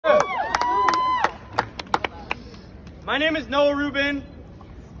My name is Noah Rubin,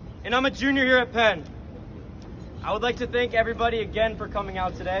 and I'm a junior here at Penn. I would like to thank everybody again for coming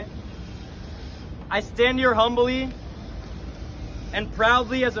out today. I stand here humbly and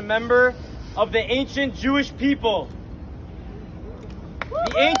proudly as a member of the ancient Jewish people.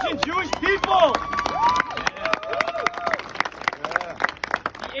 The ancient Jewish people!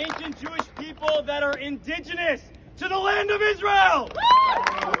 The ancient Jewish people that are indigenous to the land of Israel!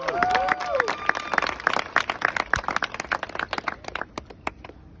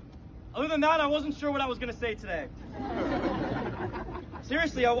 Other than that, I wasn't sure what I was going to say today.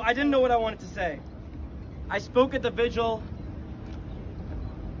 Seriously, I didn't know what I wanted to say. I spoke at the vigil,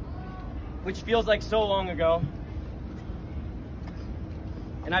 which feels like so long ago.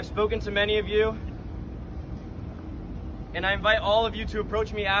 And I've spoken to many of you. And I invite all of you to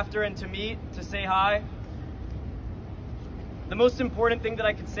approach me after and to meet, to say hi. The most important thing that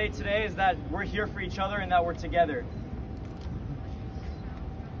I could say today is that we're here for each other and that we're together.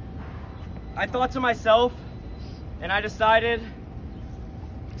 I thought to myself, and I decided,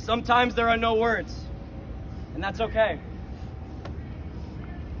 sometimes there are no words, and that's okay.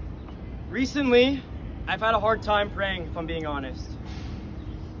 Recently, I've had a hard time praying, if I'm being honest.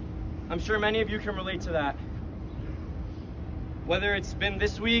 I'm sure many of you can relate to that. Whether it's been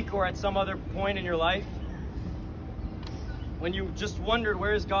this week or at some other point in your life, when you just wondered,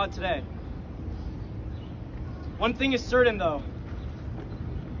 where is God today? One thing is certain though,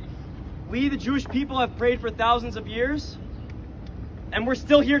 we, the Jewish people, have prayed for thousands of years, and we're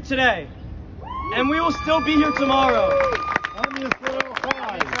still here today. And we will still be here tomorrow.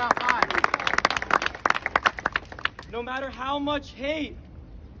 No matter how much hate,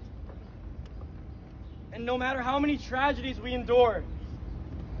 and no matter how many tragedies we endure.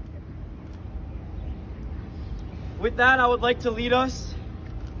 With that, I would like to lead us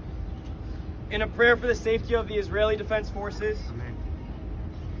in a prayer for the safety of the Israeli Defense Forces. Amen.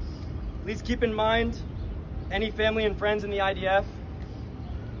 Please keep in mind any family and friends in the IDF.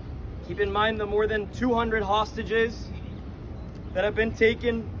 Keep in mind the more than 200 hostages that have been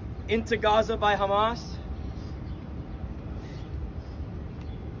taken into Gaza by Hamas.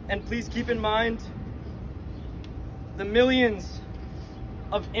 And please keep in mind the millions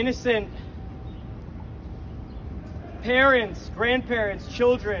of innocent parents, grandparents,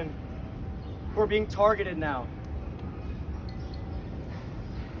 children who are being targeted now.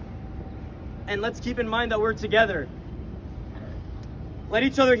 And let's keep in mind that we're together. Let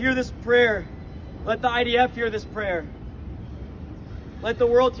each other hear this prayer. Let the IDF hear this prayer. Let the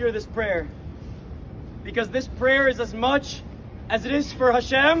world hear this prayer. Because this prayer is as much as it is for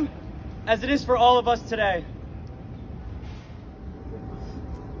Hashem, as it is for all of us today.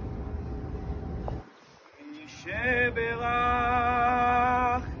 Misheberach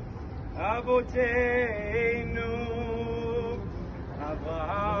Avoteinu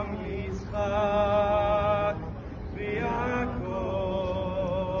Avraham Yitzchak v'Yaakov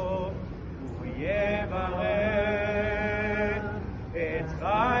u'yevarech et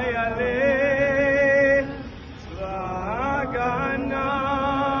chayalei tzva hagana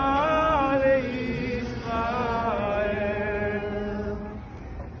leYisrael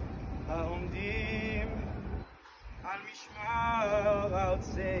ha'omdim al mishmar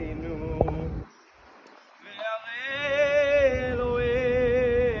artzeinu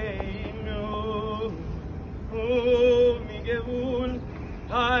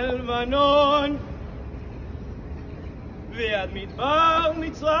הלבנון ועד מדבר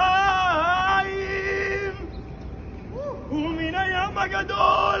מצרים ומן הים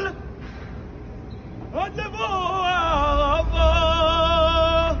הגדול עד לבוא הערבה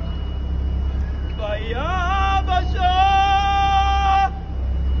ביבשה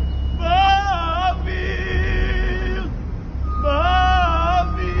באוויר ובים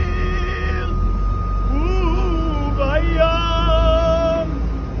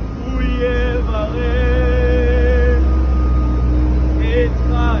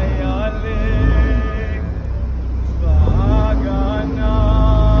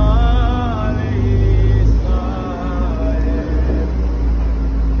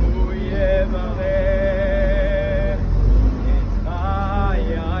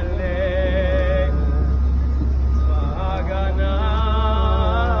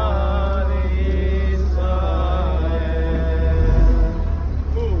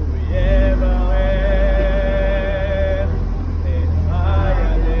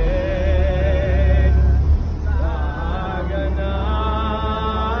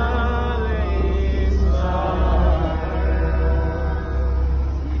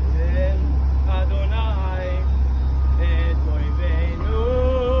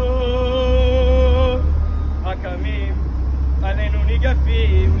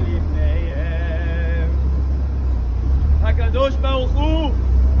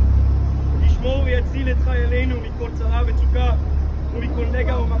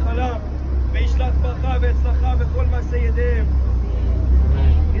ברכה והצלחה בכל מעשי ידיהם.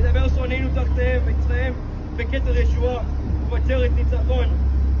 ידבר שונאינו תחתיהם וקצריהם בכתר ישועה ובעטרת ניצחון.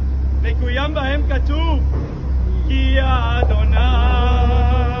 ויקוים בהם כתוב כי אדוני